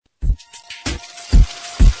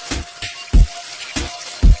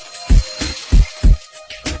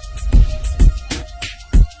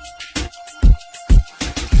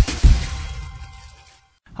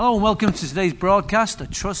Hello and welcome to today's broadcast. I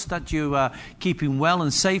trust that you are keeping well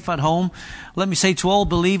and safe at home. Let me say to all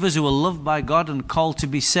believers who are loved by God and called to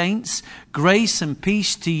be saints, grace and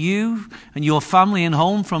peace to you and your family and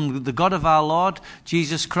home from the God of our Lord,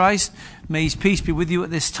 Jesus Christ. May His peace be with you at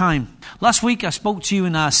this time. Last week I spoke to you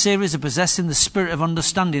in our series of Possessing the Spirit of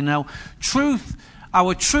Understanding. Now,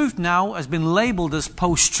 our truth now has been labelled as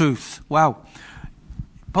post-truth. Wow.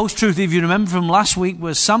 Post-truth, if you remember from last week,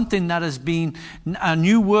 was something that has been a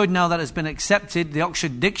new word now that has been accepted. The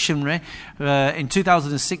Oxford Dictionary in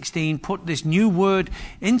 2016 put this new word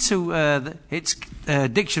into its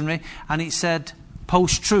dictionary, and it said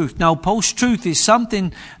post-truth. Now, post-truth is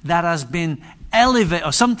something that has been elevated,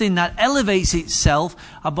 or something that elevates itself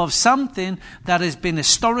above something that has been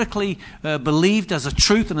historically believed as a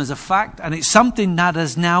truth and as a fact, and it's something that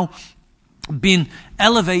has now been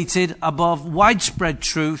elevated above widespread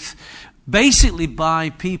truth, basically by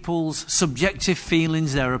people's subjective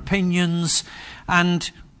feelings, their opinions. And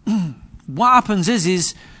what happens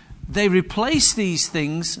is they replace these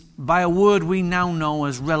things by a word we now know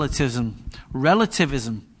as relativism,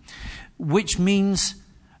 which means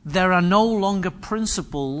there are no longer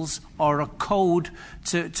principles or a code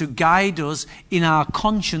to guide us in our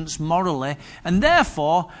conscience morally. And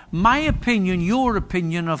therefore, my opinion, your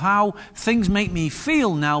opinion of how things make me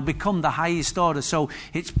feel now become the highest order. So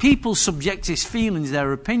it's people's subjective feelings,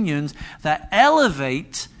 their opinions, that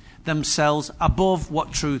elevate themselves above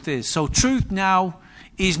what truth is. So truth now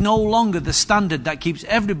is no longer the standard that keeps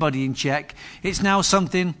everybody in check. It's now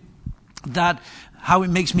something that how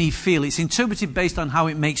it makes me feel. It's interpreted based on how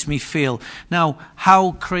it makes me feel. Now,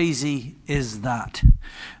 how crazy is that?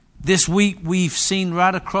 This week we've seen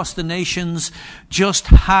right across the nations just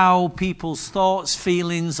how people's thoughts,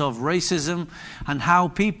 feelings of racism, and how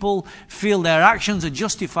people feel their actions are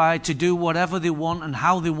justified to do whatever they want and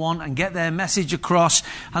how they want and get their message across.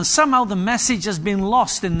 And somehow the message has been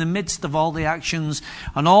lost in the midst of all the actions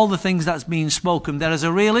and all the things that's being spoken. There is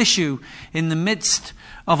a real issue in the midst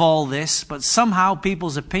of all this, but somehow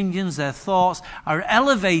people's opinions, their thoughts are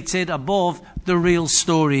elevated above the real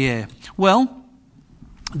story here. Well,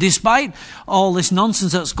 despite all this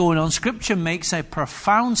nonsense that's going on, Scripture makes a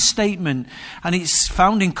profound statement, and it's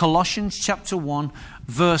found in Colossians chapter 1,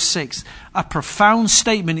 verse 6. A profound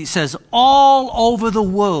statement. It says, all over the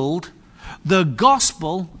world, the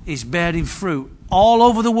gospel is bearing fruit. All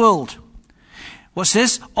over the world. What's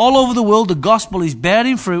this? All over the world, the gospel is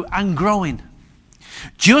bearing fruit and growing,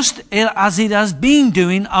 just as it has been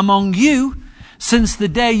doing among you since the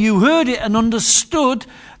day you heard it and understood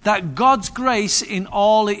that God's grace in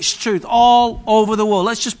all its truth, all over the world.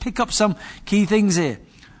 Let's just pick up some key things here.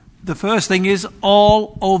 The first thing is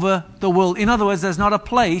all over the world. In other words, there's not a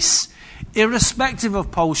place, irrespective of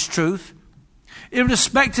post-truth,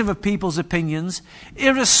 irrespective of people's opinions,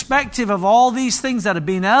 irrespective of all these things that have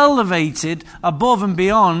been elevated above and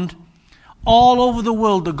beyond, all over the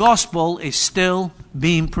world, the gospel is still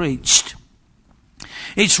being preached.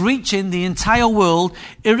 It's reaching the entire world,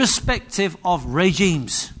 irrespective of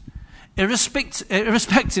regimes, irrespective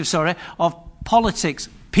of politics,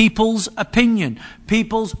 people's opinion,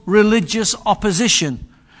 people's religious opposition.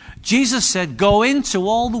 Jesus said, go into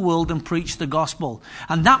all the world and preach the gospel.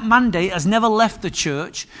 And that mandate has never left the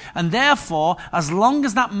church. And therefore, as long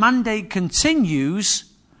as that mandate continues,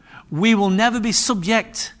 we will never be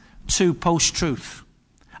subject to post-truth.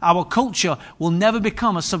 Our culture will never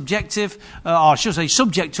become a subject to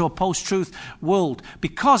a post-truth world,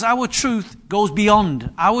 because our truth goes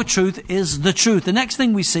beyond. Our truth is the truth. The next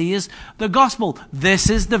thing we see is the gospel. This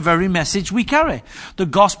is the very message we carry. The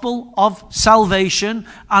gospel of salvation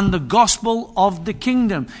and the gospel of the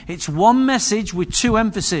kingdom. It's one message with two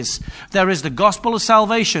emphases. There is the gospel of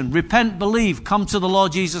salvation. Repent, believe, come to the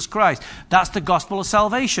Lord Jesus Christ. That's the gospel of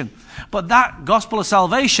salvation. But that gospel of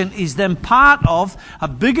salvation is then part of a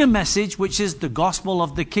bigger message, which is the gospel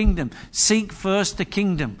of the kingdom. Seek first the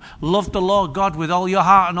kingdom. Love the Lord God with all your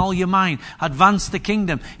heart and all your mind. Advance the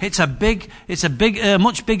kingdom. It's a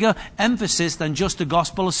much bigger emphasis than just the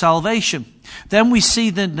gospel of salvation. Then we see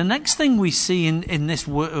the next thing we see in this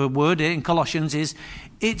word here in Colossians is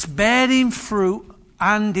it's bearing fruit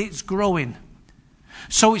and it's growing.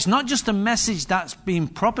 So it's not just a message that's being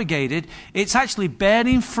propagated, it's actually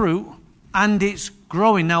bearing fruit and it's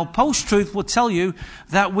growing. Now, post-truth will tell you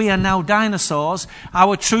that we are now dinosaurs.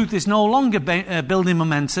 Our truth is no longer building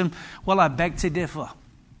momentum. Well, I beg to differ.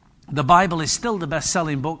 The Bible is still the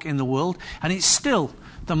best-selling book in the world, and it's still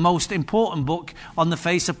the most important book on the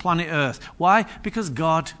face of planet Earth. Why? Because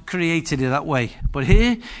God created it that way. But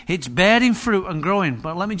here, it's bearing fruit and growing.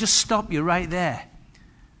 But let me just stop you right there.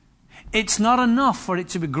 It's not enough for it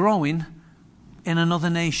to be growing in another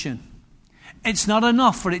nation. It's not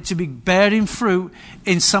enough for it to be bearing fruit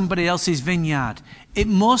in somebody else's vineyard. It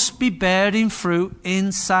must be bearing fruit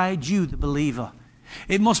inside you, the believer.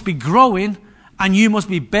 It must be growing, and you must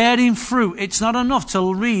be bearing fruit. It's not enough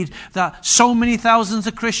to read that so many thousands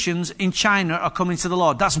of Christians in China are coming to the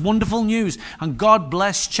Lord. That's wonderful news, and God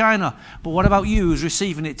bless China. But what about you who's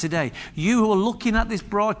receiving it today? You who are looking at this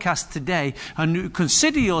broadcast today and who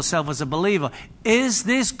consider yourself as a believer, is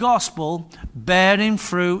this gospel bearing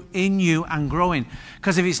fruit in you and growing?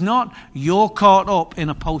 Because if it's not, you're caught up in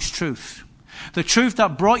a post-truth. The truth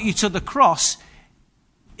that brought you to the cross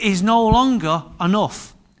is no longer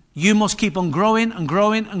enough. You must keep on growing and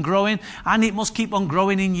growing and growing, and it must keep on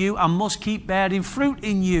growing in you and must keep bearing fruit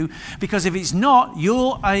in you, because if it's not,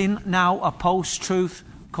 you're in now a post-truth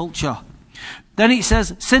culture. Then it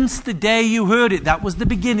says, since the day you heard it, that was the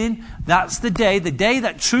beginning, that's the day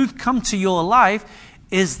that truth come to your life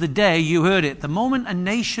is the day you heard it. The moment a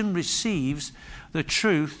nation receives the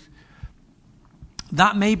truth,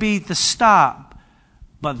 that may be the start,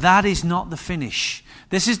 but that is not the finish.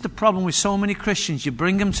 This is the problem with so many Christians. You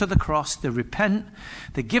bring them to the cross, they repent,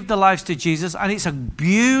 they give their lives to Jesus, and it's a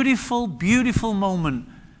beautiful, beautiful moment.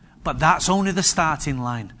 But that's only the starting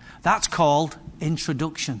line. That's called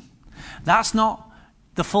introduction. That's not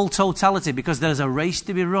the full totality, because there's a race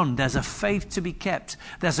to be run, there's a faith to be kept,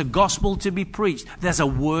 there's a gospel to be preached, there's a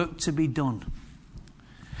work to be done.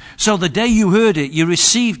 So the day you heard it, you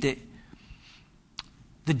received it.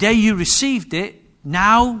 The day you received it,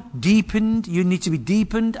 now deepened, you need to be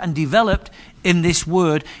deepened and developed in this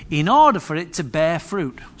word in order for it to bear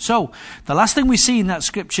fruit. So, the last thing we see in that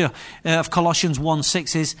scripture of Colossians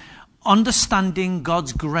 1:6 is understanding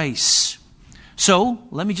God's grace. So,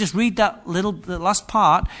 let me just read the last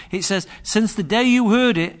part. It says, since the day you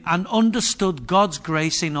heard it and understood God's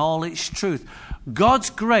grace in all its truth.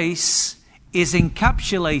 God's grace is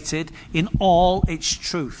encapsulated in all its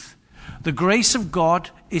truth. The grace of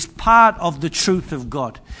God is part of the truth of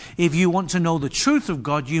God. If you want to know the truth of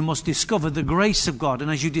God, you must discover the grace of God. And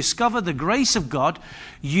as you discover the grace of God,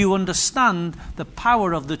 you understand the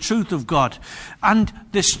power of the truth of God. And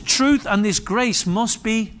this truth and this grace must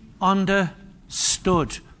be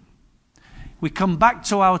understood. We come back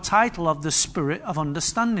to our title of the Spirit of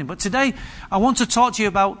Understanding. But today, I want to talk to you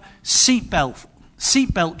about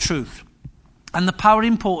seatbelt truth, and the power and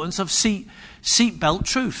importance of seatbelt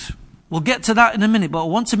truth. We'll get to that in a minute, but I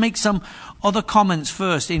want to make some other comments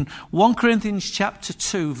first. In 1 Corinthians chapter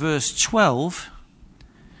 2, verse 12,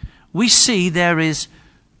 we see there is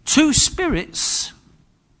two spirits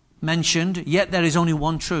mentioned, yet there is only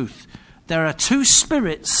one truth. There are two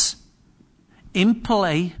spirits in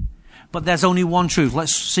play, but there's only one truth.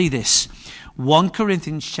 Let's see this. 1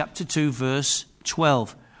 Corinthians chapter 2, verse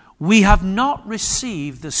 12. We have not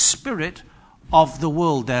received the spirit of the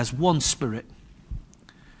world. There's one spirit.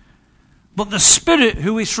 But the Spirit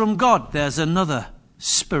who is from God, there's another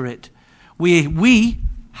Spirit. We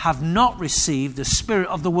have not received the spirit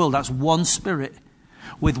of the world. That's one Spirit,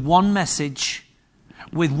 with one message,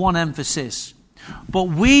 with one emphasis. But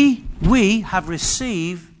we have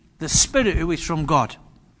received the Spirit who is from God.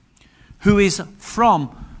 Who is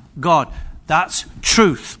from God. That's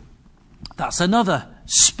truth. That's another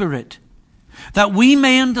Spirit. That we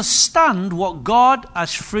may understand what God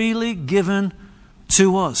has freely given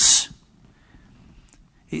to us.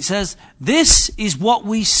 It says, this is what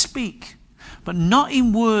we speak, but not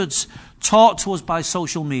in words taught to us by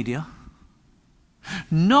social media,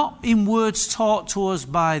 not in words taught to us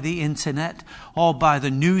by the internet or by the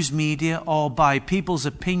news media or by people's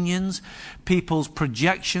opinions, people's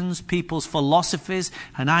projections, people's philosophies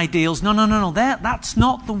and ideals. No. That's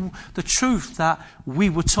not the truth that we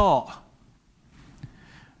were taught.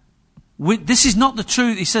 This is not the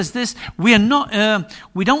truth. He says this, we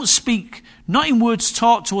don't speak, not in words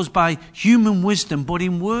taught to us by human wisdom, but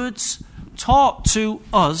in words taught to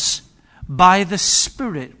us by the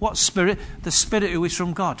Spirit. What Spirit? The Spirit who is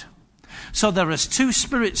from God. So there is two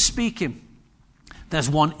spirits speaking. There's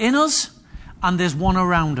one in us and there's one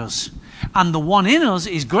around us. And the one in us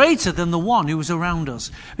is greater than the one who is around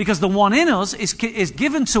us. Because the one in us is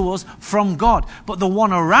given to us from God. But the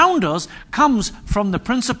one around us comes from the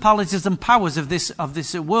principalities and powers of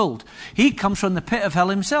this world. He comes from the pit of hell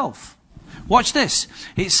himself. Watch this.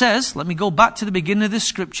 It says, let me go back to the beginning of this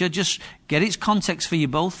scripture, just get its context for you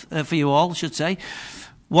both, for you all, I should say.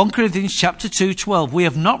 1 Corinthians chapter 2, 12. We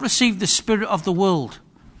have not received the spirit of the world.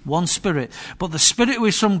 One Spirit, but the Spirit who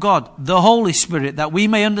is from God, the Holy Spirit, that we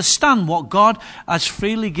may understand what God has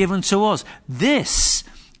freely given to us. This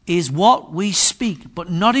is what we speak, but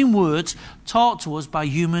not in words taught to us by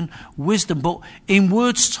human wisdom, but in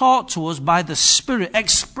words taught to us by the Spirit,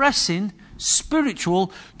 expressing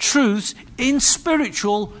spiritual truths in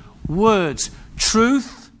spiritual words.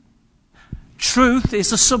 Truth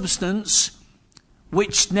is a substance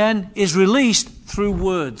which then is released through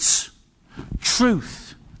words.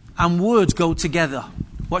 Truth and words go together.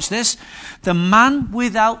 Watch this. The man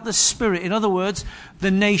without the Spirit, in other words,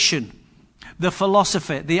 the nation, the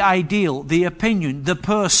philosophy, the ideal, the opinion, the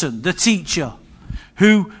person, the teacher,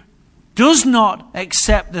 who does not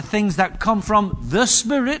accept the things that come from the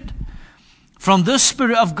Spirit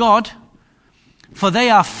of God, for they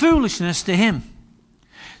are foolishness to him.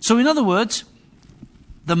 So in other words,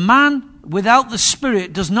 the man without the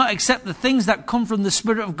Spirit does not accept the things that come from the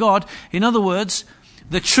Spirit of God. In other words,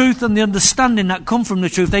 the truth and the understanding that come from the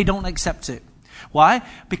truth, they don't accept it. Why?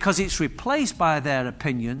 Because it's replaced by their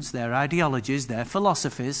opinions, their ideologies, their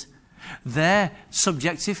philosophies, their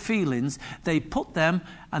subjective feelings. They put them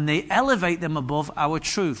and they elevate them above our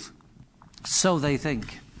truth. So they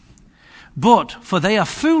think. But for they are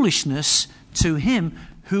foolishness to him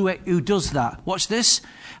who does that. Watch this.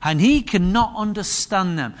 And he cannot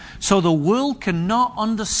understand them. So the world cannot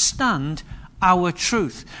understand our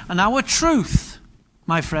truth. And our truth,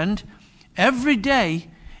 my friend, every day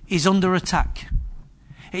is under attack.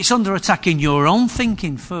 It's under attack in your own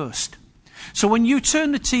thinking first. So when you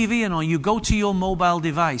turn the TV on or you go to your mobile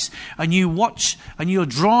device and you watch and you're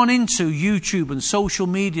drawn into YouTube and social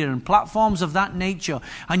media and platforms of that nature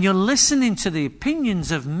and you're listening to the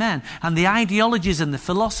opinions of men and the ideologies and the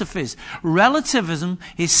philosophies, relativism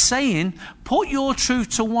is saying, put your truth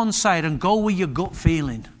to one side and go with your gut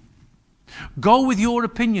feeling. Go with your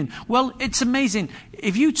opinion. Well, it's amazing.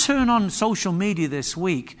 If you turn on social media this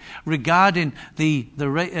week regarding the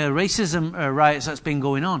racism riots that's been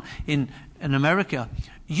going on in America,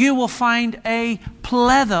 you will find a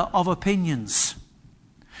plethora of opinions.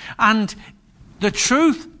 And the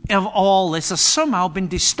truth of all this has somehow been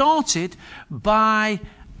distorted by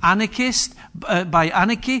anarchy,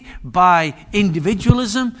 by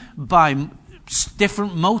individualism, by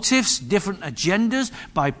different motives, different agendas,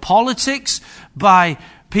 by politics, by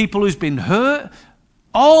people who's been hurt.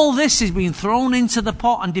 All this is being thrown into the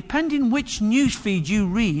pot, and depending which news feed you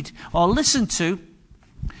read or listen to,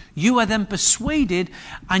 you are then persuaded,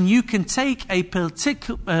 and you can take you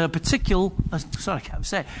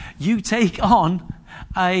take on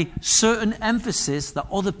a certain emphasis that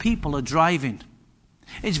other people are driving.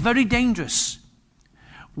 It's very dangerous.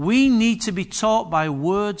 We need to be taught by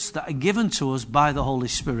words that are given to us by the Holy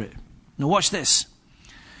Spirit. Now watch this.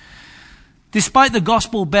 Despite the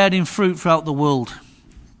gospel bearing fruit throughout the world,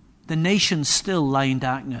 the nations still lie in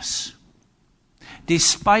darkness.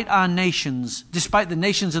 Despite the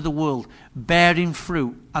nations of the world bearing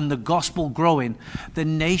fruit and the gospel growing, the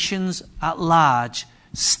nations at large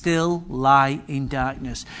still lie in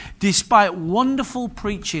darkness. Despite wonderful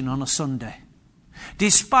preaching on a Sunday,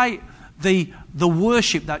 despite the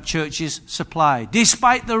worship that churches supply,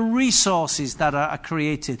 despite the resources that are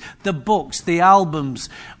created, the books, the albums,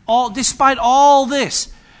 despite all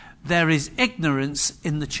this, there is ignorance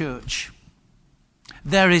in the church.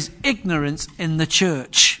 There is ignorance in the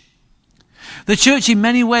church. The church in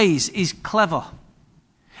many ways is clever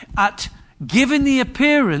at giving the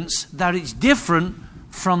appearance that it's different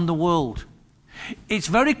from the world. It's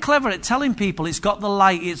very clever at telling people it's got the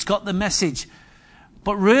light, it's got the message.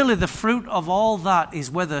 But really the fruit of all that is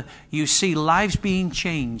whether you see lives being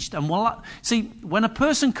changed. And when a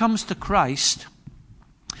person comes to Christ,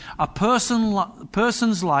 a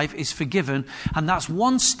person's life is forgiven, and that's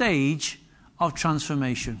one stage of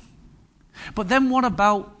transformation. But then what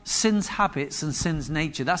about sin's habits and sin's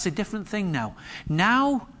nature? That's a different thing now.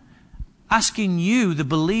 Now, asking you, the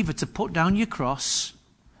believer, to put down your cross,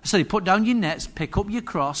 put down your nets, pick up your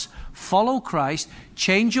cross, follow Christ,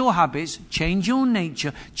 change your habits, change your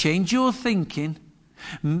nature, change your thinking,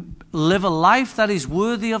 live a life that is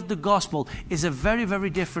worthy of the gospel is a very,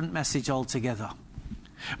 very different message altogether.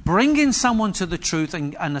 Bringing someone to the truth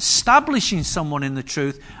and establishing someone in the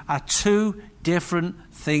truth are two different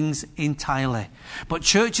things entirely. But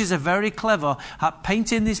churches are very clever at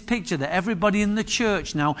painting this picture that everybody in the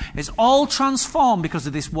church now is all transformed because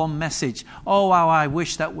of this one message. Oh, how I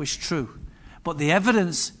wish that was true. But the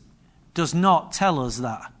evidence does not tell us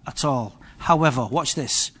that at all. However, watch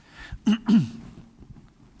this.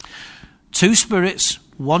 Two spirits,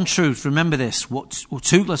 one truth. Remember this.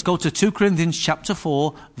 Let's go to 2 Corinthians chapter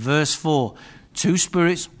 4, verse 4. Two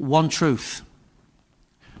spirits, one truth.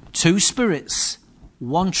 Two spirits,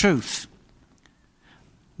 one truth.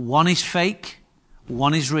 One is fake,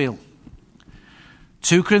 one is real.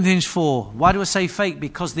 2 Corinthians 4. Why do I say fake?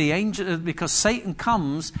 Because Satan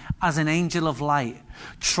comes as an angel of light,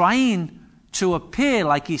 trying to appear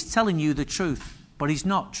like he's telling you the truth. But he's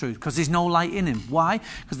not truth, because there's no light in him. Why?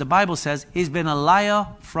 Because the Bible says he's been a liar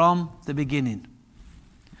from the beginning.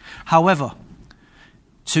 However,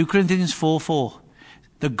 2 Corinthians 4:4.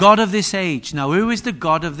 The God of this age. Now, who is the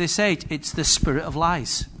God of this age? It's the spirit of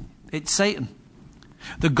lies. It's Satan.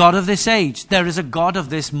 The God of this age. There is a God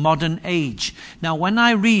of this modern age. Now, when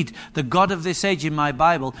I read the God of this age in my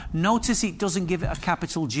Bible, notice it doesn't give it a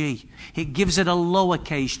capital G. It gives it a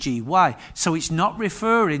lowercase g. Why? So it's not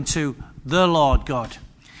referring to the Lord God.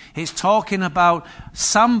 It's talking about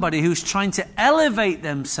somebody who's trying to elevate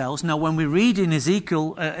themselves. Now, when we read in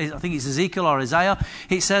Ezekiel, I think it's Ezekiel or Isaiah,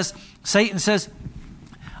 it says, Satan says,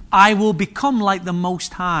 I will become like the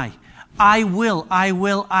Most High. I will.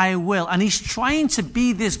 And he's trying to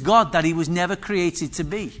be this God that he was never created to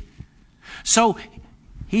be. So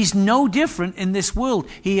he's no different in this world.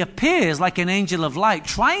 He appears like an angel of light,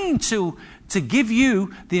 trying to give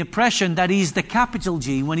you the impression that he's the capital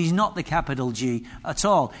G when he's not the capital G at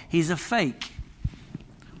all. He's a fake.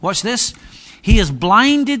 Watch this. He has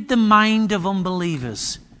blinded the mind of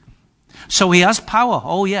unbelievers. So he has power,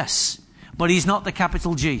 oh yes, but he's not the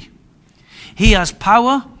capital G. He has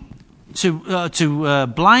power to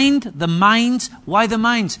blind the minds. Why the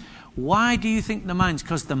minds? Why do you think the minds?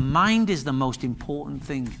 Because the mind is the most important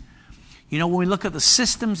thing. You know, when we look at the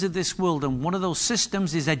systems of this world, and one of those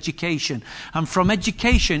systems is education. And from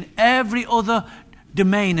education, every other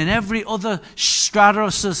domain and every other strata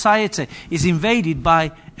of society is invaded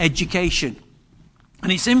by education.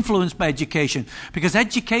 And it's influenced by education. Because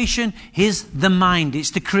education is the mind.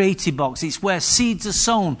 It's the creative box. It's where seeds are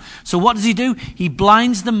sown. So what does he do? He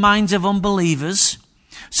blinds the minds of unbelievers,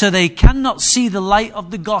 so they cannot see the light of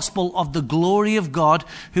the gospel of the glory of God,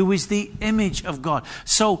 who is the image of God.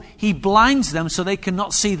 So he blinds them so they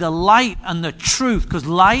cannot see the light and the truth, because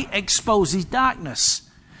light exposes darkness.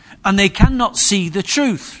 And they cannot see the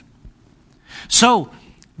truth. So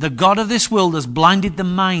the God of this world has blinded the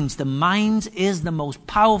minds. The mind is the most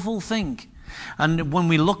powerful thing. And when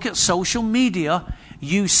we look at social media,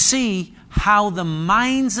 you see how the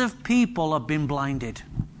minds of people have been blinded.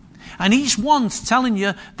 And each one's telling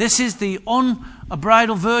you, this is the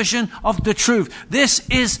unbridled version of the truth. This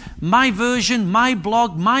is my version, my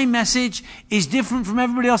blog, my message is different from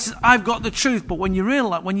everybody else's. I've got the truth. But when you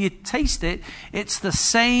realize, when you taste it, it's the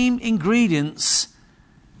same ingredients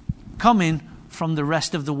coming from the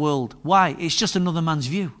rest of the world. Why? It's just another man's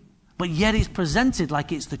view. But yet it's presented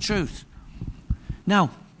like it's the truth. Now,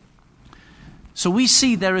 so we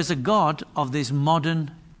see there is a God of this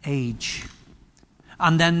modern age.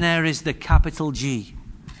 And then there is the capital G,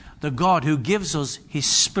 the God who gives us his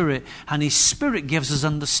Spirit, and his Spirit gives us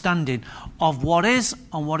understanding of what is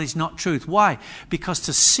and what is not truth. Why? Because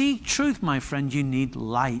to see truth, my friend, you need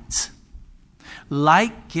light.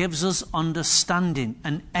 Light gives us understanding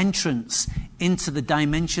and entrance into the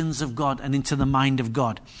dimensions of God and into the mind of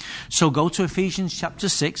God. So go to Ephesians chapter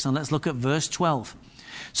 6 and let's look at verse 12.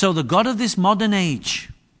 So the God of this modern age,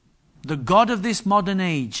 the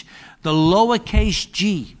lowercase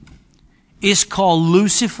g, is called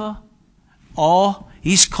Lucifer, or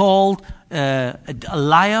he's called a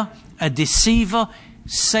liar, a deceiver,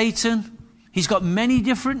 Satan. He's got many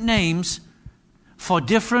different names for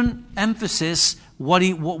different emphasis, what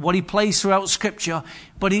he plays throughout Scripture,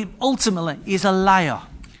 but he ultimately is a liar.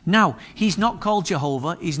 Now, he's not called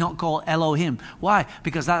Jehovah, he's not called Elohim. Why?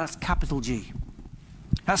 Because that's capital G.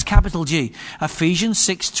 That's capital G. Ephesians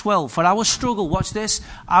 6:12. For our struggle, watch this,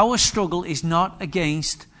 our struggle is not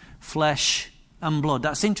against flesh and blood.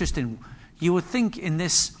 That's interesting. You would think in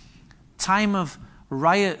this time of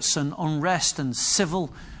riots and unrest and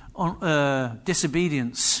civil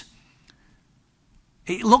disobedience,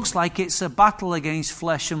 it looks like it's a battle against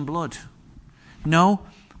flesh and blood. No,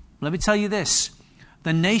 let me tell you this.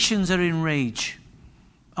 The nations are in rage.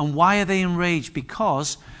 And why are they in rage?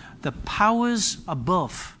 Because the powers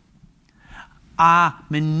above are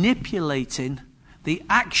manipulating the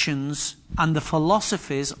actions and the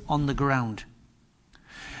philosophies on the ground.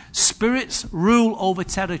 Spirits rule over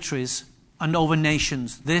territories and over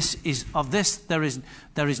nations. There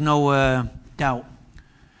is no doubt.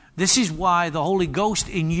 This is why the Holy Ghost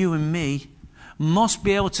in you and me must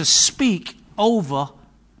be able to speak over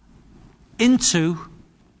into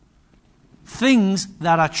things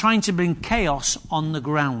that are trying to bring chaos on the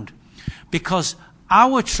ground. Because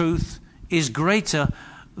our truth is greater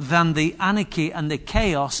than the anarchy and the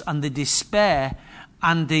chaos and the despair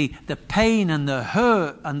and the pain and the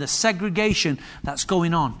hurt and the segregation that's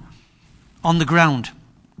going on the ground.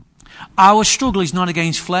 Our struggle is not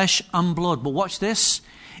against flesh and blood. But watch this.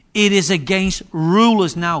 It is against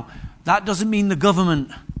rulers. Now, that doesn't mean the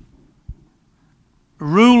government.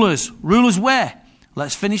 Rulers. Rulers where?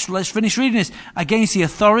 Let's finish reading this. Against the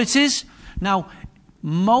authorities. Now,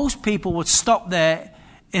 most people would stop there.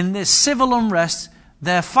 In this civil unrest,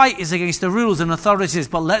 their fight is against the rulers and authorities.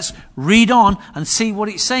 But let's read on and see what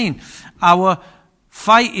it's saying. Our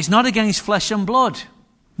fight is not against flesh and blood.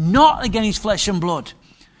 Not against flesh and blood.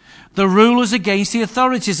 The rulers against the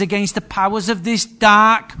authorities, against the powers of this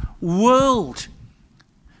dark world.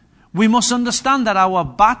 We must understand that our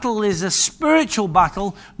battle is a spiritual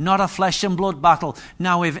battle, not a flesh and blood battle.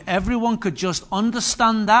 Now, if everyone could just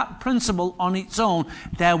understand that principle on its own,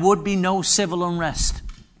 there would be no civil unrest.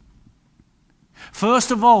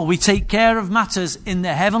 First of all, we take care of matters in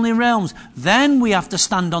the heavenly realms. Then we have to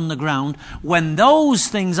stand on the ground when those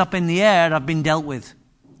things up in the air have been dealt with.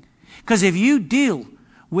 Because if you deal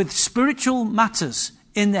with spiritual matters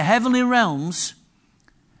in the heavenly realms,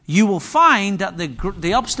 you will find that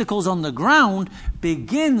the obstacles on the ground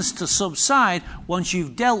begins to subside once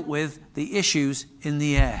you've dealt with the issues in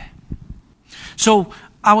the air. So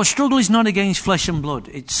our struggle is not against flesh and blood.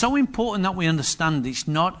 It's so important that we understand it's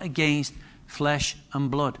not against flesh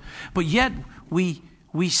and blood. But yet we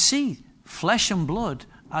see flesh and blood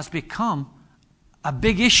has become a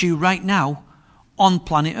big issue right now on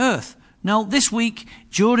planet Earth. Now, this week,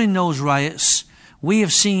 during those riots, we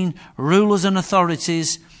have seen rulers and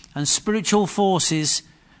authorities and spiritual forces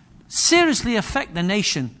seriously affect the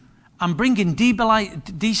nation and bring in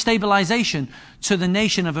destabilization to the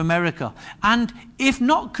nation of America. And if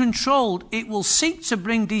not controlled, it will seek to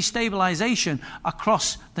bring destabilization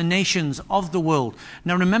across the nations of the world.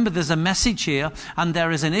 Now remember, there's a message here and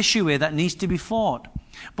there is an issue here that needs to be fought.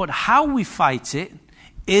 But how we fight it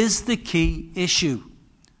is the key issue.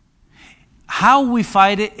 How we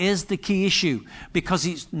fight it is the key issue,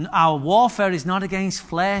 because our warfare is not against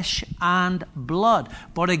flesh and blood,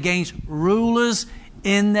 but against rulers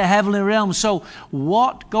in the heavenly realm. So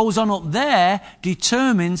what goes on up there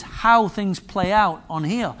determines how things play out on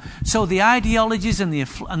here. So the ideologies and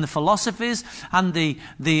the philosophies and the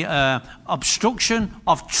obstruction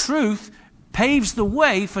of truth paves the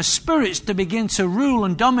way for spirits to begin to rule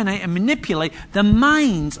and dominate and manipulate the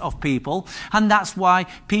minds of people. And that's why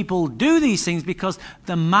people do these things, because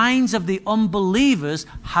the minds of the unbelievers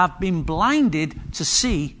have been blinded to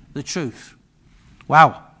see the truth.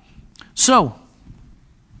 Wow. So,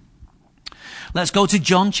 let's go to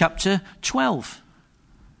John chapter 12.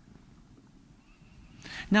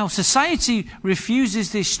 Now, society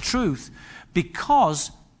refuses this truth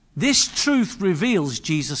because this truth reveals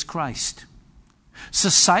Jesus Christ.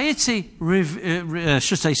 Society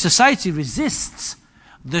resists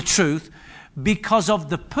the truth because of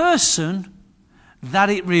the person that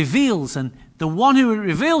it reveals. And the one who it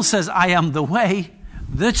reveals says, I am the way,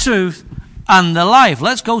 the truth, and the life.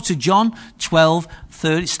 Let's go to John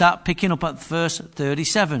 12:30. Start picking up at verse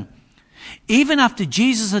 37. Even after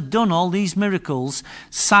Jesus had done all these miracles,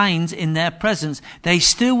 signs in their presence, they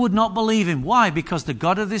still would not believe him. Why? Because the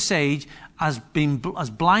God of this age has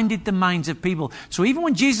blinded the minds of people. So even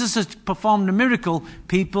when Jesus has performed a miracle,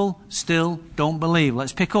 people still don't believe.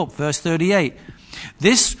 Let's pick up verse 38.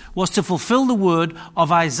 This was to fulfill the word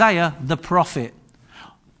of Isaiah the prophet.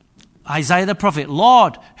 Isaiah the prophet,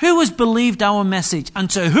 Lord, who has believed our message, and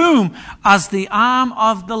to whom has the arm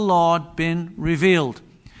of the Lord been revealed?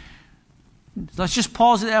 Let's just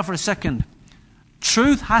pause it there for a second.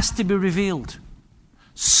 Truth has to be revealed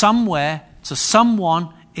somewhere to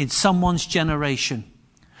someone in someone's generation.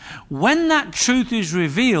 When that truth is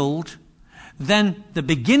revealed, then the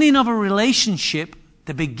beginning of a relationship,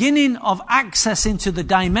 the beginning of access into the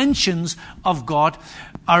dimensions of God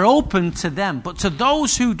are open to them. But to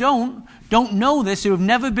those who don't know this, who have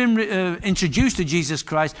never been introduced to Jesus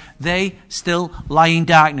Christ, they still lie in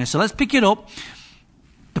darkness. So let's pick it up.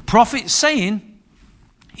 The prophet's saying,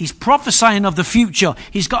 he's prophesying of the future.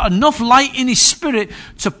 He's got enough light in his spirit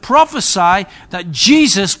to prophesy that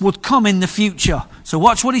Jesus would come in the future. So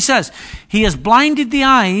watch what he says. He has blinded the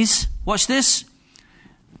eyes. Watch this.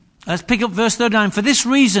 Let's pick up verse 39. For this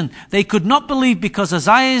reason, they could not believe, because as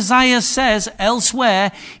Isaiah says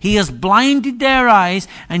elsewhere, he has blinded their eyes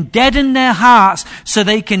and deadened their hearts, so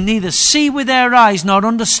they can neither see with their eyes nor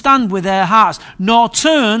understand with their hearts, nor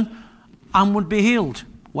turn and would be healed.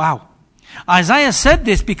 Wow. Isaiah said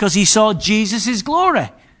this because he saw Jesus' glory.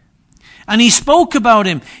 And he spoke about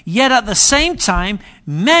him. Yet at the same time,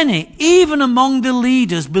 many, even among the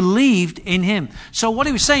leaders, believed in him. So what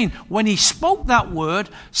he was saying, when he spoke that word,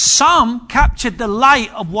 some captured the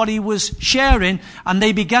light of what he was sharing, and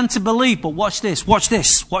they began to believe. But watch this, watch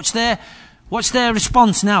this. What's their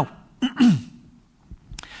response now?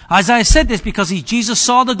 Isaiah said this because Jesus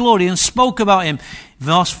saw the glory and spoke about him.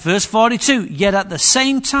 Verse 42, yet at the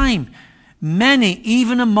same time, many,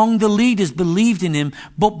 even among the leaders, believed in him,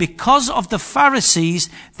 but because of the Pharisees,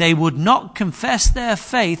 they would not confess their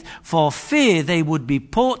faith for fear they would be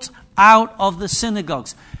put out of the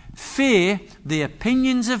synagogues. Fear the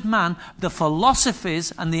opinions of man, the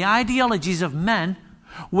philosophies and the ideologies of men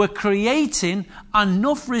were creating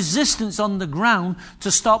enough resistance on the ground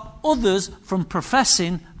to stop others from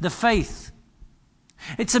professing the faith.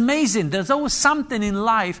 It's amazing. There's always something in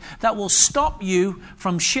life that will stop you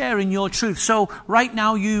from sharing your truth. So right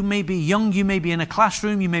now you may be young, you may be in a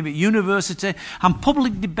classroom, you may be at university, and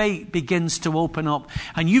public debate begins to open up.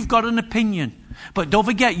 And you've got an opinion. But don't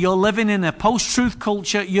forget, you're living in a post-truth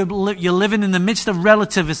culture. You're living in the midst of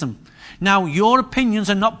relativism. Now, your opinions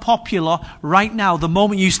are not popular right now the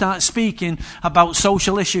moment you start speaking about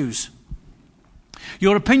social issues.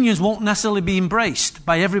 Your opinions won't necessarily be embraced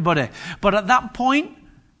by everybody. But at that point,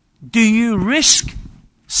 do you risk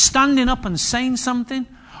standing up and saying something?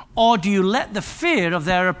 Or do you let the fear of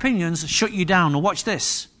their opinions shut you down? Now watch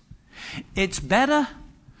this. It's better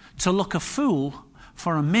to look a fool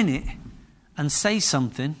for a minute and say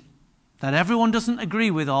something that everyone doesn't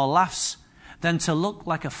agree with or laughs than to look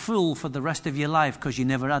like a fool for the rest of your life because you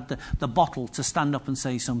never had the bottle to stand up and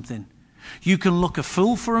say something. You can look a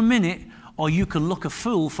fool for a minute, or you can look a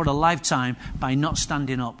fool for a lifetime by not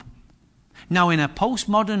standing up. Now, in a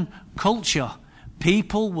postmodern culture,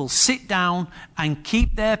 people will sit down and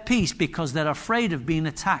keep their peace because they're afraid of being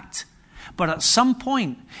attacked. But at some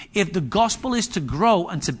point, if the gospel is to grow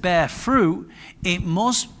and to bear fruit, it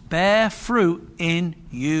must bear fruit in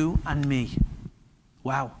you and me.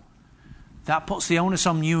 Wow. That puts the onus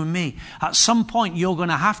on you and me. At some point, you're going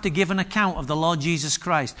to have to give an account of the Lord Jesus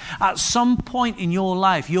Christ. At some point in your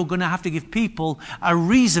life, you're going to have to give people a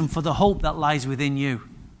reason for the hope that lies within you.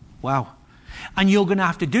 Wow. And you're going to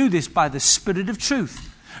have to do this by the Spirit of truth.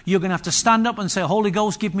 You're going to have to stand up and say, Holy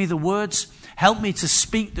Ghost, give me the words. Help me to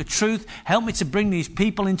speak the truth. Help me to bring these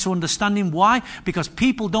people into understanding. Why? Because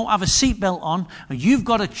people don't have a seatbelt on. And you've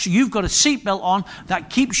got a seatbelt on that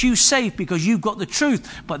keeps you safe because you've got the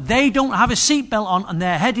truth. But they don't have a seatbelt on and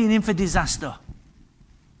they're heading in for disaster.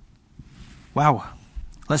 Wow.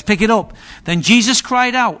 Let's pick it up. Then Jesus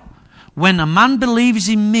cried out, when a man believes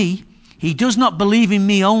in me, he does not believe in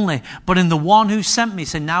me only, but in the one who sent me.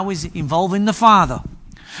 So now he's involving the Father.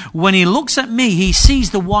 When he looks at me, he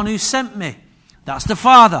sees the one who sent me. That's the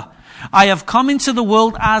Father. I have come into the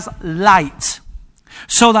world as light,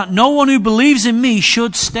 so that no one who believes in me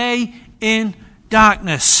should stay in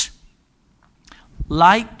darkness.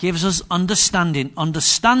 Light gives us understanding.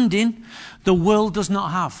 Understanding the world does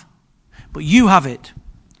not have, but you have it.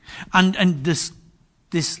 And this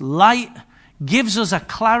light gives us a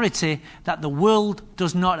clarity that the world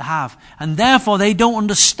does not have. And therefore they don't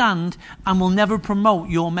understand and will never promote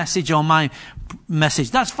your message or my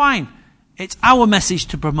message. That's fine. It's our message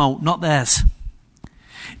to promote, not theirs.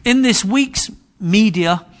 In this week's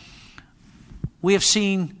media, we have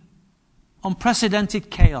seen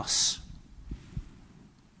unprecedented chaos.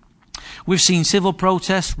 We've seen civil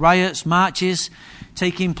protests, riots, marches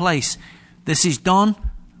taking place. This is done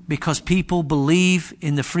because people believe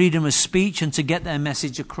in the freedom of speech and to get their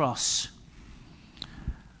message across.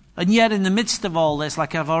 And yet in the midst of all this,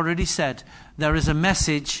 like I've already said, there is a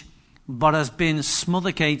message but has been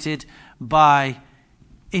smothercated by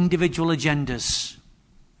individual agendas,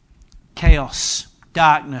 chaos,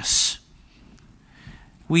 darkness.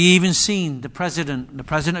 We even seen the President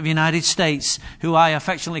of the United States, who I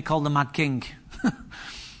affectionately call the Mad King.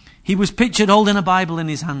 He was pictured holding a Bible in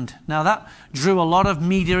his hand. Now that drew a lot of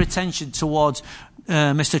media attention towards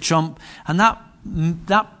Mr. Trump. And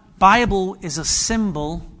that Bible is a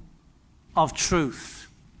symbol of truth.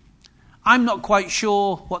 I'm not quite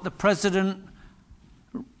sure what the President,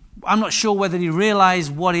 I'm not sure whether he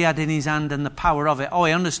realized what he had in his hand and the power of it.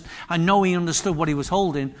 I know he understood what he was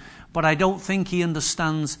holding, but I don't think he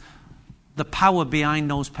understands the power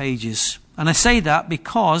behind those pages. And I say that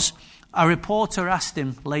because a reporter asked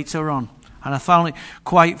him later on, and I found it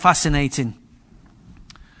quite fascinating.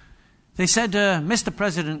 They said, Mr.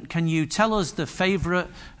 President, can you tell us the favorite,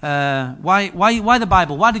 why the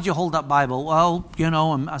Bible? Why did you hold that Bible? Well,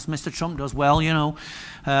 as Mr. Trump does,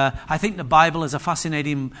 I think the Bible is a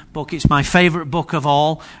fascinating book. It's my favorite book of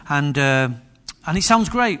all. And And it sounds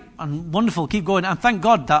great and wonderful. Keep going. And thank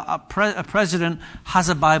God that a president has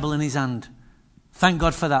a Bible in his hand. Thank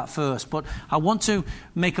God for that first. But I want to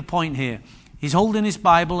make a point here. He's holding his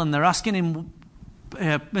Bible and they're asking him,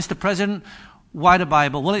 Mr. President, why the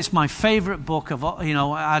Bible? Well, it's my favorite book of,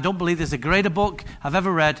 I don't believe there's a greater book I've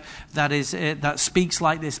ever read that speaks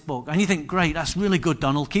like this book. And you think, great, that's really good,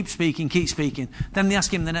 Donald. Keep speaking, keep speaking. Then they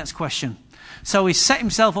ask him the next question. So he set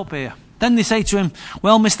himself up here. Then they say to him,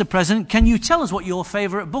 well, Mr. President, can you tell us what your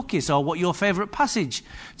favorite book is or what your favorite passage?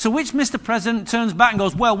 To which Mr. President turns back and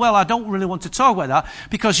goes, well, I don't really want to talk about that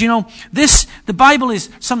because, the Bible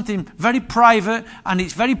is something very private and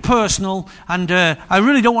it's very personal and I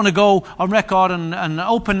really don't want to go on record and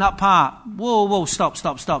open that part. Whoa, stop.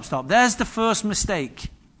 There's the first mistake.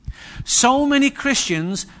 So many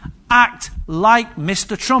Christians act like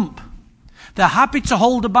Mr. Trump. They're happy to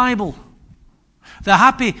hold the Bible. They're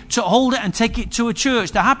happy to hold it and take it to a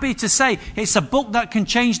church. They're happy to say it's a book that can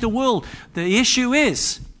change the world. The issue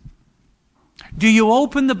is, do you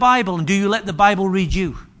open the Bible and do you let the Bible read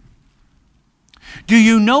you? Do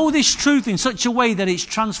you know this truth in such a way that it's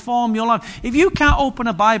transformed your life? If you can't open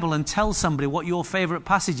a Bible and tell somebody what your favorite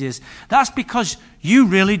passage is, that's because you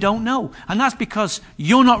really don't know. And that's because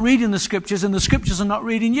you're not reading the Scriptures and the Scriptures are not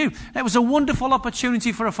reading you. It was a wonderful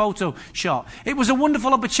opportunity for a photo shot. It was a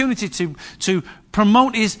wonderful opportunity to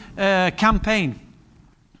promote his campaign.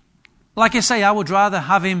 Like I say, I would rather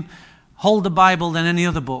have him hold the Bible than any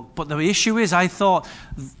other book. But the issue is, I thought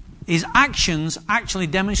his actions actually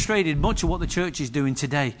demonstrated much of what the church is doing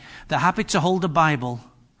today. They're happy to hold a Bible,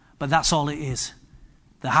 but that's all it is.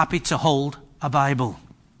 They're happy to hold a Bible.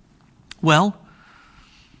 Well,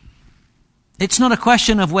 it's not a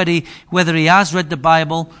question of whether he has read the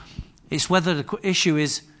Bible. It's whether the issue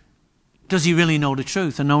is, does he really know the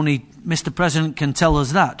truth? And only Mr. President can tell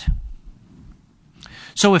us that.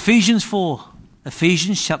 So Ephesians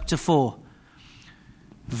chapter 4.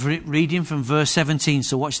 Reading from verse 17.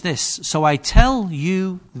 So watch this. So I tell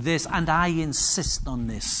you this, and I insist on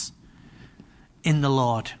this in the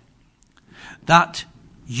Lord, that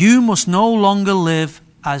you must no longer live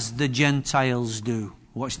as the Gentiles do.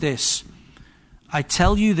 Watch this. I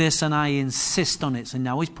tell you this, and I insist on it. And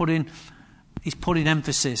now he's putting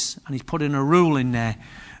emphasis, and he's putting a rule in there,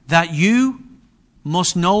 that you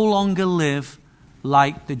must no longer live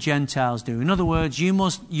like the Gentiles do. In other words,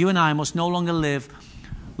 you and I must no longer live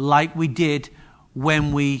like we did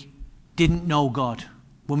when we didn't know God,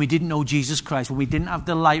 when we didn't know Jesus Christ, when we didn't have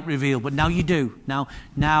the light revealed. But now you do.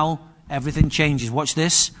 Now everything changes. Watch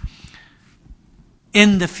this.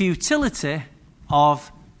 In the futility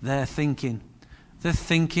of their thinking. The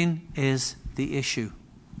thinking is the issue.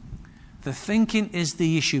 The thinking is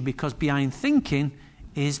the issue because behind thinking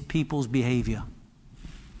is people's behavior.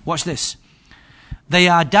 Watch this. They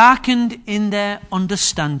are darkened in their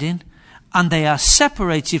understanding, and they are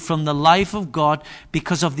separated from the life of God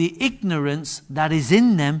because of the ignorance that is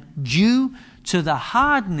in them due to the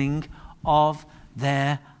hardening of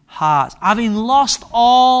their hearts. Having lost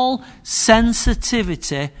all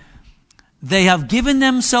sensitivity, they have given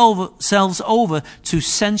themselves over to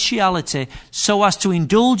sensuality so as to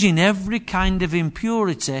indulge in every kind of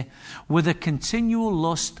impurity with a continual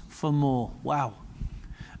lust for more. Wow.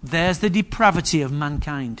 There's the depravity of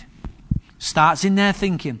mankind. Starts in their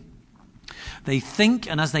thinking. They think,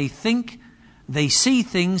 and as they think, they see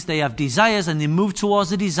things, they have desires, and they move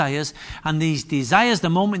towards the desires. And these desires, the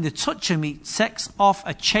moment they touch them, it sets off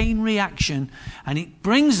a chain reaction, and it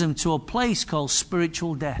brings them to a place called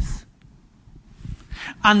spiritual death.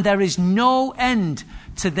 And there is no end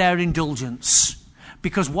to their indulgence.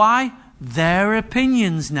 Because why? Their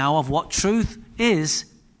opinions now of what truth is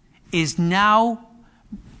now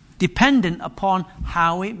dependent upon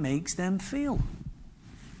how it makes them feel.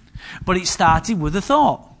 But it started with a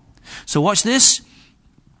thought. So watch this.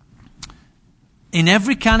 In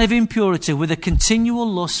every kind of impurity with a continual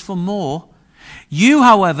lust for more, you,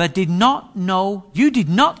 however, did not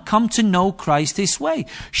come to know Christ this way.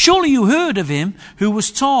 Surely you heard of him who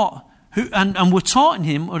was taught, and were taught in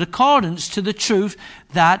him in accordance to the truth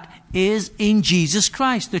that is in Jesus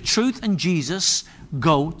Christ. The truth and Jesus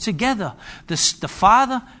go together. The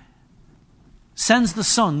Father sends the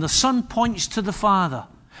Son points to the Father.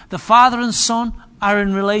 The Father and Son are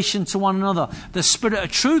in relation to one another. The Spirit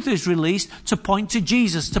of truth is released to point to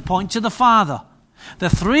Jesus, to point to the Father. The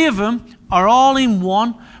three of them are all in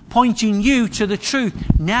one, pointing you to the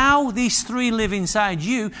truth. Now these three live inside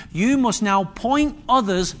you. You must now point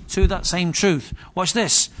others to that same truth. Watch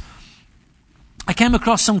this. I came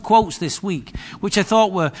across some quotes this week, which I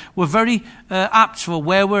thought were very apt for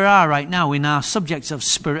where we are right now in our subject of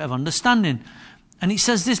spirit of understanding. And it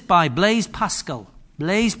says this by Blaise Pascal.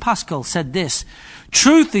 Blaise Pascal said this: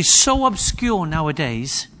 truth is so obscure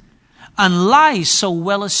nowadays and lies so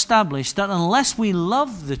well established that unless we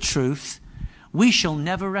love the truth, we shall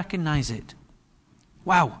never recognize it.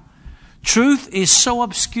 Wow. Truth is so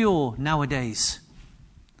obscure nowadays.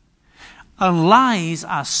 And lies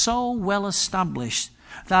are so well established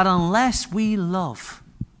that unless we love,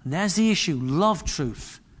 and there's the issue, love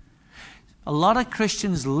truth. A lot of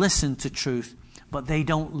Christians listen to truth, but they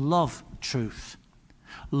don't love truth.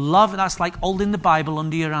 Love, that's like holding the Bible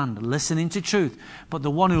under your hand, listening to truth. But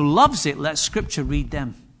the one who loves it lets Scripture read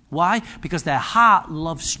them. Why? Because their heart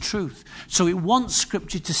loves truth. So it wants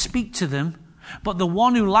Scripture to speak to them. But the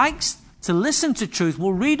one who likes to listen to truth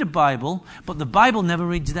will read a Bible, but the Bible never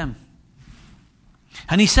reads them.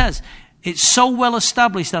 And he says, it's so well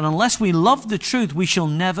established that unless we love the truth, we shall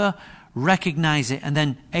never recognize it. And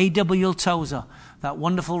then A.W. Tozer, that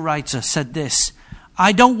wonderful writer, said this: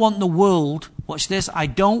 I don't want the world, watch this, I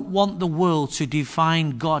don't want the world to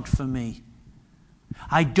define God for me.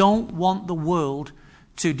 I don't want the world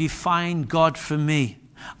to define God for me.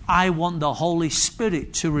 I want the Holy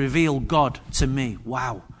Spirit to reveal God to me.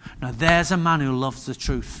 Wow. Now there's a man who loves the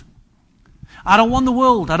truth. I don't want the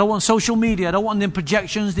world. I don't want social media. I don't want the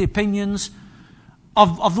projections, the opinions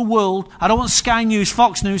of the world. I don't want Sky News,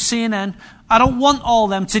 Fox News, CNN. I don't want all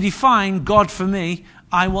them to define God for me.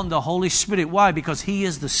 I want the Holy Spirit. Why? Because He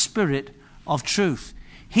is the Spirit of truth.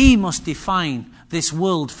 He must define this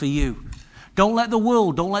world for you. Don't let the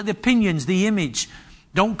world, don't let the opinions, the image,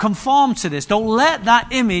 don't conform to this. Don't let that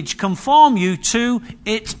image conform you to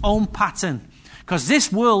its own pattern. Because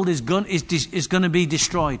this world is going to be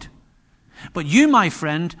destroyed. But you, my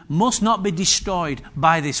friend, must not be destroyed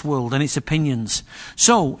by this world and its opinions.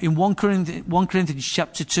 So, in 1 Corinthians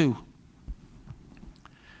chapter 2,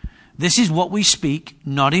 this is what we speak,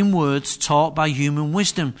 not in words taught by human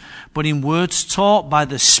wisdom, but in words taught by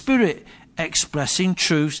the Spirit, expressing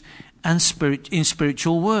truths and in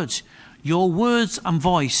spiritual words. Your words and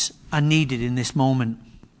voice are needed in this moment.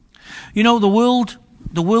 You know, the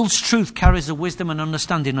world's truth carries a wisdom and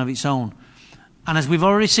understanding of its own. And as we've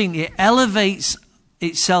already seen, it elevates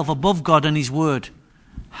itself above God and His Word.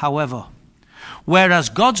 However, whereas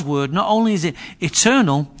God's Word, not only is it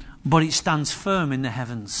eternal, but it stands firm in the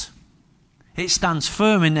heavens. It stands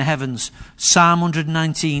firm in the heavens. Psalm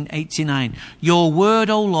 119:89. Your Word,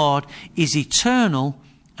 O Lord, is eternal,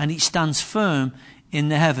 and it stands firm in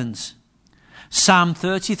the heavens. Psalm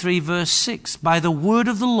 33 verse 6. By the word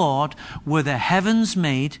of the Lord were the heavens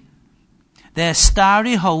made, their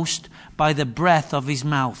starry host by the breath of His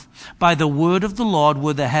mouth. By the word of the Lord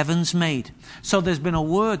were the heavens made. So there's been a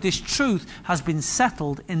word, this truth has been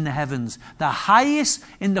settled in the heavens. The highest,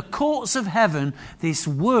 in the courts of heaven, this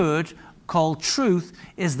word called truth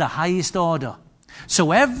is the highest order.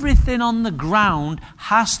 So everything on the ground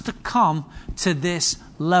has to come to this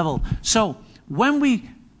level. So when we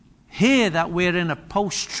hear that we're in a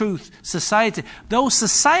post-truth society, though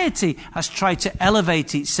society has tried to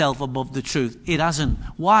elevate itself above the truth, it hasn't.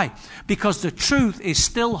 Why? Because the truth is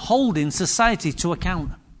still holding society to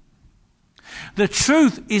account. The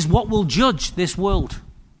truth is what will judge this world.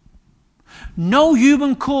 No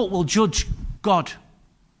human court will judge God.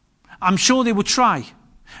 I'm sure they would try.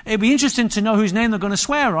 It'd be interesting to know whose name they're going to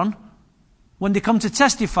swear on. When they come to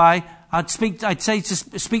testify, I'd say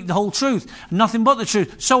to speak the whole truth, nothing but the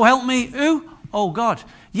truth. So help me, who? Oh, God.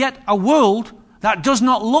 Yet a world that does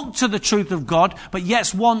not look to the truth of God, but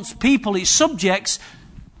yet wants people, its subjects,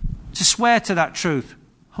 to swear to that truth.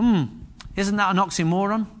 Isn't that an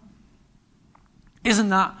oxymoron? Isn't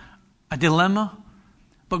that a dilemma?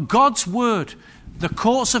 But God's word, the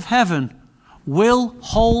courts of heaven, will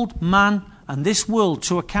hold man and this world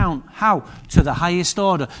to account. How? To the highest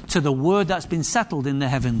order, to the word that's been settled in the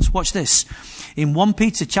heavens. Watch this. In 1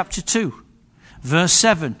 Peter chapter 2, verse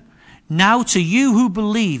 7. Now to you who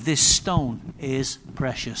believe, this stone is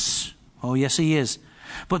precious. Oh yes, he is.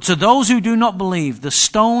 But to those who do not believe, the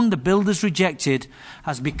stone the builders rejected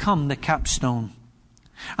has become the capstone,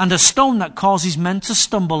 and a stone that causes men to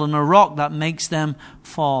stumble, and a rock that makes them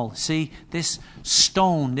fall. See, this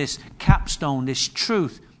stone, this capstone, this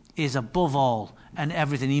truth is above all and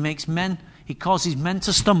everything. He causes men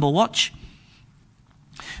to stumble. Watch.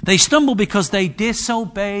 They stumble because they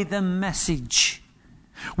disobey the message,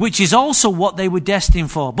 which is also what they were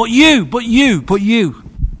destined for. But you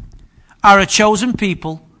are a chosen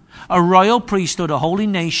people, a royal priesthood, a holy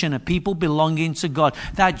nation, a people belonging to God,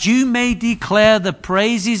 that you may declare the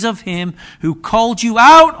praises of Him who called you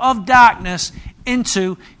out of darkness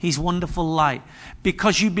into His wonderful light.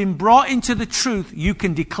 Because you've been brought into the truth, you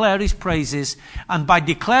can declare his praises. And by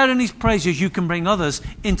declaring his praises, you can bring others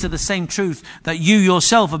into the same truth that you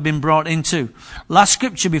yourself have been brought into. Last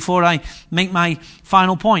scripture before I make my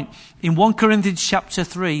final point. In 1 Corinthians chapter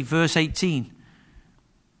 3, verse 18.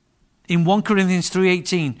 In 1 Corinthians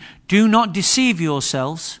 3:18. Do not deceive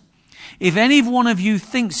yourselves. If any one of you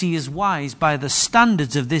thinks he is wise by the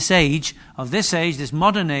standards of this age, this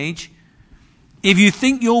modern age, if you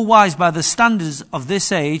think you're wise by the standards of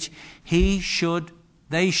this age, they should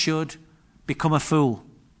become a fool,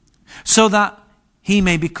 so that he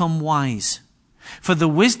may become wise. For the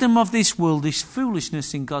wisdom of this world is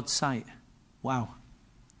foolishness in God's sight. Wow.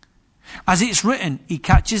 As it's written, he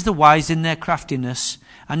catches the wise in their craftiness.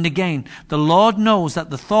 And again, the Lord knows that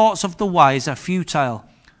the thoughts of the wise are futile.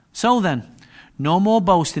 So then, no more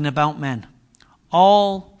boasting about men.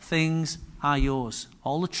 All things are yours.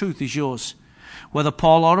 All the truth is yours. Whether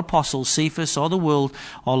Paul or Apostle, Cephas or the world,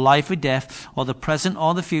 or life or death, or the present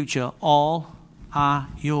or the future, all are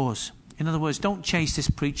yours. In other words, don't chase this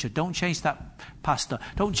preacher. Don't chase that pastor.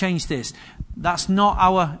 Don't change this. That's not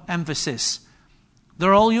our emphasis.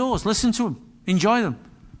 They're all yours. Listen to them. Enjoy them.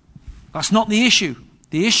 That's not the issue.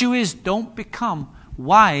 The issue is don't become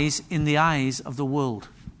wise in the eyes of the world.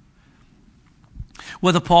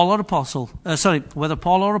 Whether Paul or Apollos,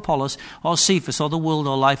 or Cephas, or the world,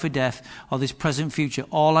 or life or death, or this present future,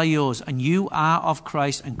 all are yours, and you are of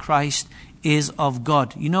Christ, and Christ is of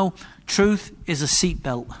God. You know, truth is a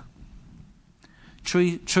seatbelt.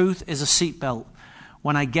 Truth is a seatbelt.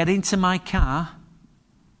 When I get into my car,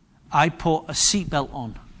 I put a seatbelt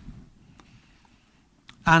on.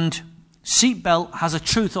 And seatbelt has a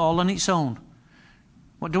truth all on its own.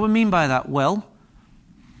 What do I mean by that? Well,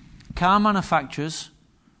 car manufacturers,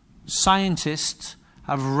 scientists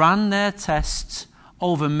have run their tests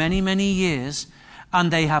over many, many years, and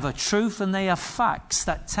they have a truth and they have facts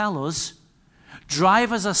that tell us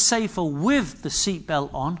drivers are safer with the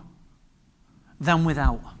seatbelt on than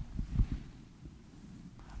without.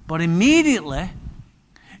 But immediately,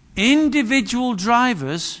 individual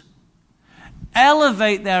drivers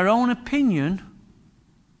elevate their own opinion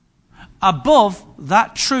above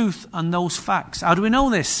that truth and those facts. How do we know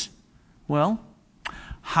this? Well,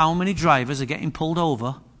 how many drivers are getting pulled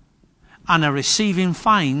over and are receiving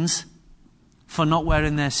fines for not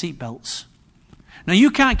wearing their seatbelts? Now,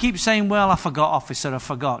 you can't keep saying, well, I forgot, officer, I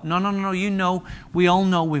forgot. No. You know, we all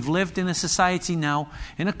know we've lived in a society now,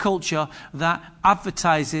 in a culture that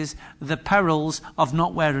advertises the perils of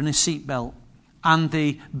not wearing a seatbelt and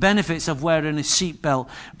the benefits of wearing a seatbelt.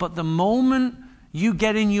 But the moment you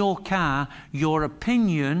get in your car, your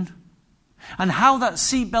opinion and how that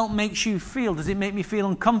seatbelt makes you feel, does it make me feel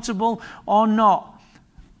uncomfortable or not?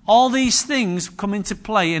 All these things come into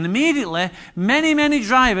play, and immediately many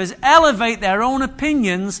drivers elevate their own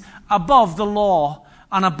opinions above the law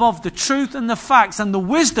and above the truth and the facts and the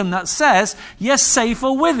wisdom that says you're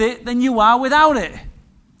safer with it than you are without it.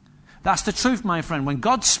 That's the truth, my friend. When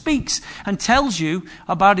God speaks and tells you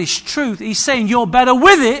about his truth, he's saying you're better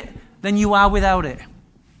with it than you are without it.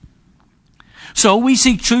 So we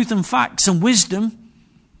see truth and facts and wisdom.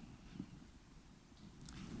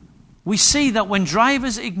 We see that when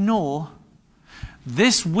drivers ignore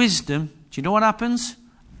this wisdom, do you know what happens?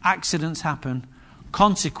 Accidents happen,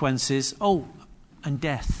 consequences, and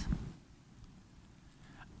death.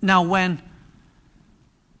 Now, when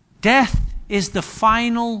death is the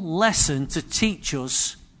final lesson to teach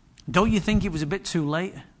us, don't you think it was a bit too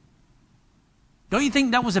late? Don't you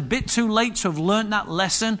think that was a bit too late to have learned that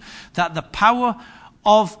lesson? That the power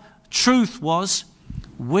of truth was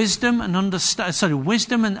wisdom and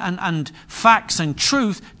wisdom and facts and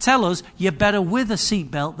truth tell us you're better with a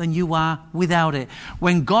seatbelt than you are without it.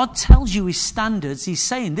 When God tells you his standards, he's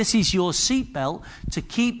saying this is your seatbelt to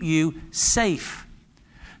keep you safe,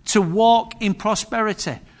 to walk in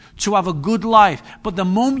prosperity, to have a good life. But the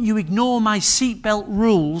moment you ignore my seatbelt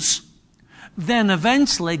rules, then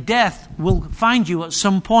eventually death will find you at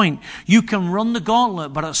some point. You can run the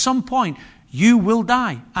gauntlet, but at some point you will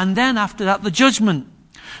die. And then after that, the judgment.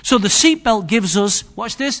 So the seatbelt gives us,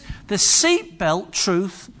 watch this, the seatbelt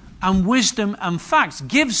truth and wisdom and facts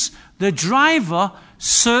gives the driver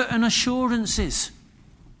certain assurances.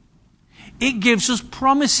 It gives us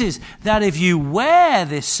promises that if you wear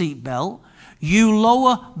this seatbelt, you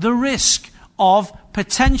lower the risk of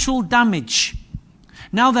potential damage.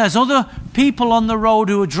 Now there's other people on the road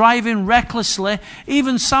who are driving recklessly.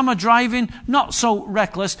 Even some are driving not so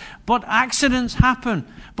reckless, but accidents happen.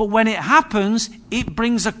 But when it happens, it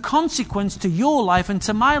brings a consequence to your life and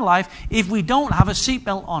to my life if we don't have a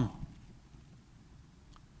seatbelt on.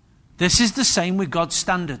 This is the same with God's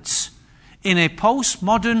standards. In a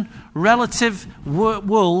postmodern relative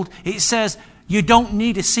world, it says you don't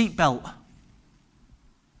need a seatbelt.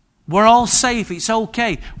 We're all safe. It's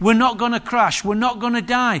okay. We're not going to crash. We're not going to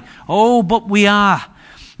die. Oh, but we are.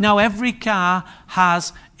 Now, every car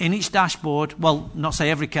has in its dashboard, well, not say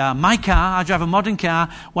every car, my car, I drive a modern car.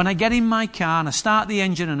 When I get in my car and I start the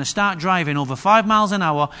engine and I start driving over 5 miles an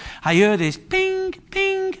hour, I hear this ping,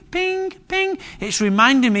 ping, ping, ping. It's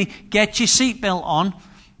reminding me, get your seatbelt on.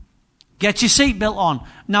 Get your seatbelt on.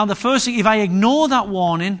 Now, the first thing, if I ignore that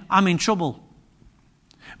warning, I'm in trouble.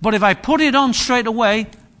 But if I put it on straight away,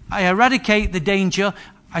 I eradicate the danger,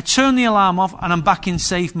 I turn the alarm off, and I'm back in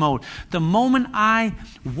safe mode. The moment I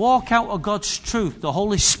walk out of God's truth, the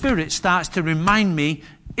Holy Spirit starts to remind me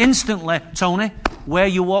instantly, Tony, where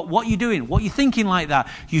you are, what you're doing, what you're thinking like that.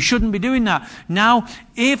 You shouldn't be doing that. Now,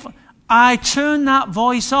 if I turn that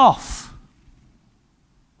voice off,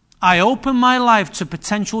 I open my life to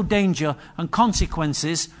potential danger and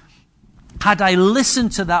consequences. Had I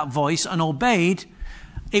listened to that voice and obeyed,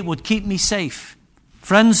 it would keep me safe.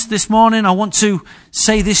 Friends, this morning I want to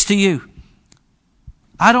say this to you.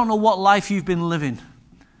 I don't know what life you've been living,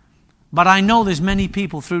 but I know there's many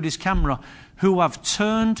people through this camera who have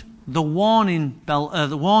turned the warning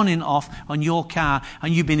off on your car,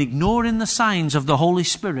 and you've been ignoring the signs of the Holy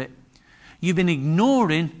Spirit. You've been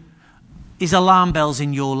ignoring His alarm bells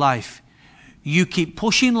in your life. You keep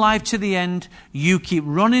pushing life to the end. You keep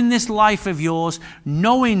running this life of yours,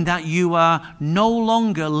 knowing that you are no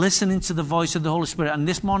longer listening to the voice of the Holy Spirit. And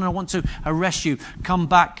this morning I want to arrest you. Come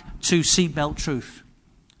back to seatbelt truth.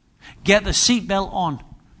 Get the seatbelt on.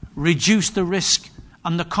 Reduce the risk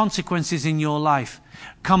and the consequences in your life.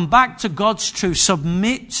 Come back to God's truth.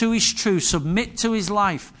 Submit to His truth. Submit to His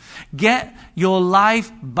life. Get your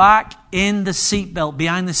life back in the seatbelt,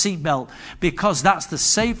 behind the seatbelt, because that's the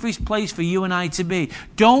safest place for you and I to be.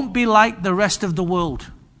 Don't be like the rest of the world.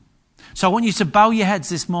 So I want you to bow your heads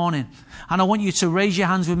this morning, and I want you to raise your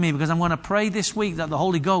hands with me, because I'm going to pray this week that the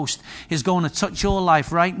Holy Ghost is going to touch your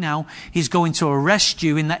life right now. He's going to arrest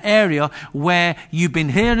you in the area where you've been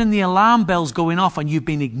hearing the alarm bells going off and you've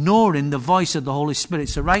been ignoring the voice of the Holy Spirit.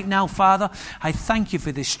 So right now, Father, I thank you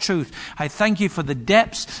for this truth. I thank you for the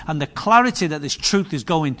depths and the clarity that this truth is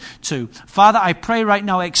going to. Father, I pray right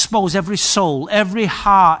now, expose every soul, every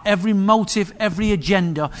heart, every motive, every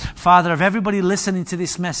agenda, Father, of everybody listening to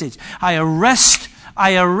this message. I arrest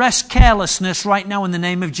carelessness right now in the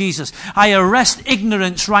name of Jesus. I arrest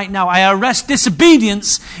ignorance right now. I arrest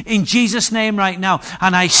disobedience in Jesus' name right now.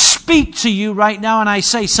 And I speak to you right now and I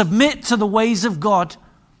say, submit to the ways of God.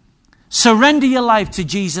 Surrender your life to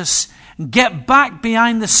Jesus. Get back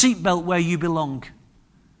behind the seatbelt where you belong.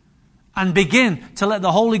 And begin to let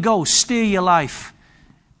the Holy Ghost steer your life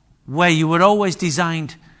where you were always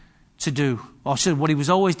designed to do. Or what He was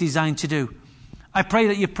always designed to do. I pray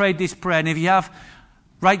that you prayed this prayer. And if you have,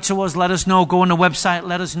 write to us, let us know. Go on the website,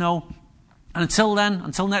 let us know. And until then,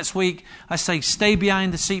 until next week, I say stay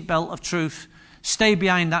behind the seatbelt of truth. Stay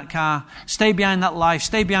behind that car. Stay behind that life.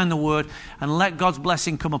 Stay behind the Word. And let God's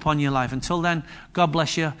blessing come upon your life. Until then, God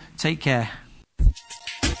bless you. Take care.